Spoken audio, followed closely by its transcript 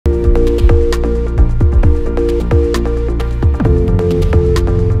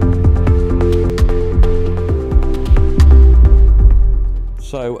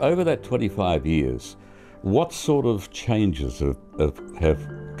over that 25 years, what sort of changes have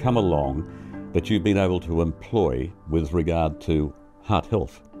come along that you've been able to employ with regard to heart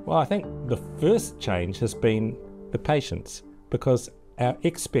health? Well, I think the first change has been the patients, because our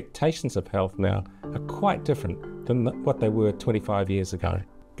expectations of health now are quite different than what they were 25 years ago.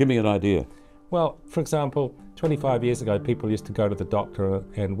 Give me an idea. Well, for example, 25 years ago, people used to go to the doctor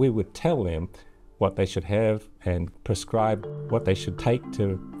and we would tell them what they should have and prescribe what they should take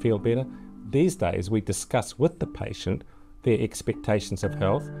to feel better. These days, we discuss with the patient their expectations of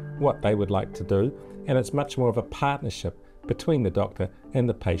health, what they would like to do, and it's much more of a partnership between the doctor and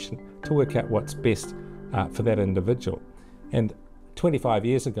the patient to work out what's best for that individual. And 25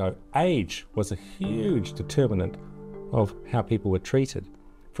 years ago, age was a huge determinant of how people were treated.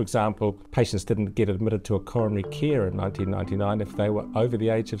 For example, patients didn't get admitted to a coronary care in 1999 if they were over the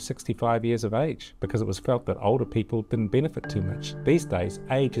age of 65 years of age, because it was felt that older people didn't benefit too much. These days,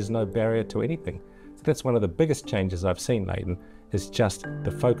 age is no barrier to anything. So that's one of the biggest changes I've seen, Leighton, is just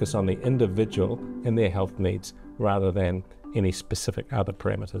the focus on the individual and their health needs rather than any specific other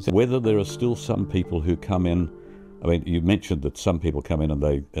parameters. Whether there are still some people who come in, I mean, you mentioned that some people come in and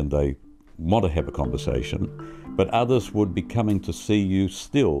they want to have a conversation, but others would be coming to see you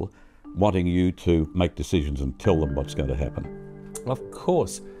still wanting you to make decisions and tell them what's going to happen. Of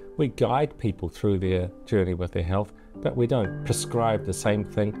course, we guide people through their journey with their health, but we don't prescribe the same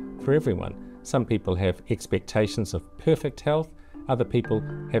thing for everyone. Some people have expectations of perfect health, other people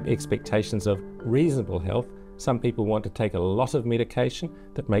have expectations of reasonable health. Some people want to take a lot of medication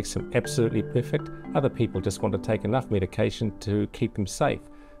that makes them absolutely perfect. Other people just want to take enough medication to keep them safe.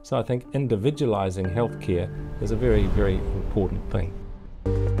 So I think individualising healthcare is a very, very important thing.